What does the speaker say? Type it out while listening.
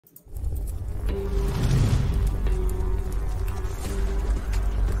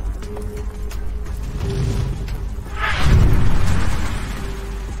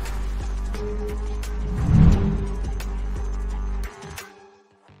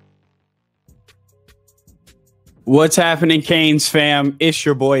What's happening, Canes fam? It's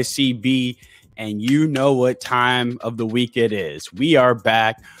your boy CB, and you know what time of the week it is. We are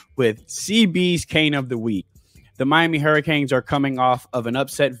back with CB's Cane of the Week. The Miami Hurricanes are coming off of an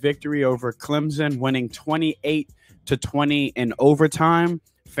upset victory over Clemson, winning 28-20 in overtime.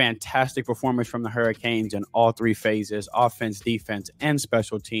 Fantastic performance from the Hurricanes in all three phases: offense, defense, and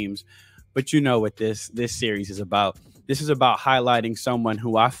special teams. But you know what this series is about. This is about highlighting someone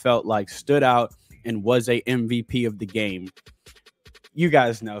who I felt like stood out and was a MVP of the game. You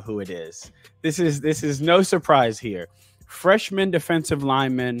guys know who it is. This is no surprise here. Freshman defensive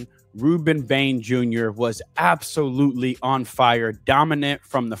lineman Rueben Bain Jr. was absolutely on fire, dominant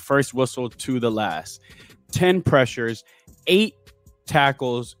from the first whistle to the last. 10 pressures, 8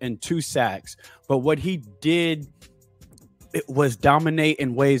 tackles, and 2 sacks. But what he did, it was dominate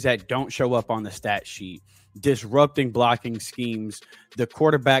in ways that don't show up on the stat sheet. Disrupting blocking schemes, the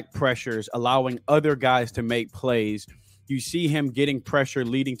quarterback pressures, allowing other guys to make plays. You see him getting pressure,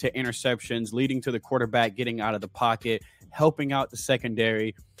 leading to interceptions, leading to the quarterback getting out of the pocket, helping out the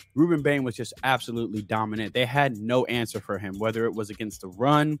secondary. Rueben Bain was just absolutely dominant. They had no answer for him, whether it was against the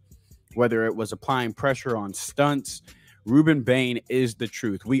run, whether it was applying pressure on stunts. Rueben Bain is the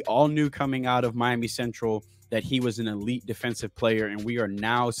truth. We all knew coming out of Miami Central that he was an elite defensive player, and we are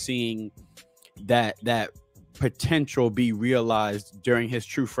now seeing that potential be realized during his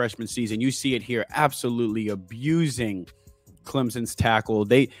true freshman season. You see it here, absolutely abusing Clemson's tackle.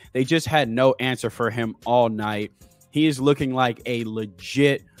 They just had no answer for him all night. He is looking like a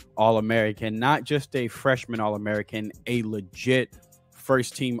legit All-American, not just a freshman All-American, a legit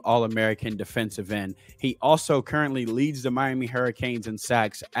first-team All-American defensive end. He also currently leads the Miami Hurricanes in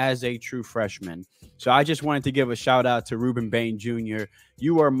sacks as a true freshman. So I just wanted to give a shout-out to Rueben Bain Jr.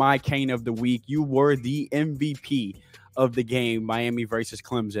 You are my Cane of the Week. You were the MVP of the game, Miami versus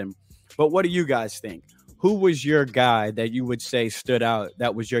Clemson. But what do you guys think? Who was your guy that you would say stood out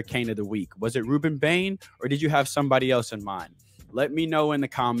that was your Cane of the Week? Was it Rueben Bain, or did you have somebody else in mind? Let me know in the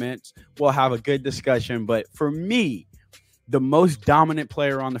comments. We'll have a good discussion. But for me, the most dominant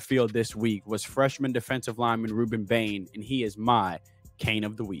player on the field this week was freshman defensive lineman Rueben Bain, and he is my Cane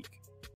of the Week.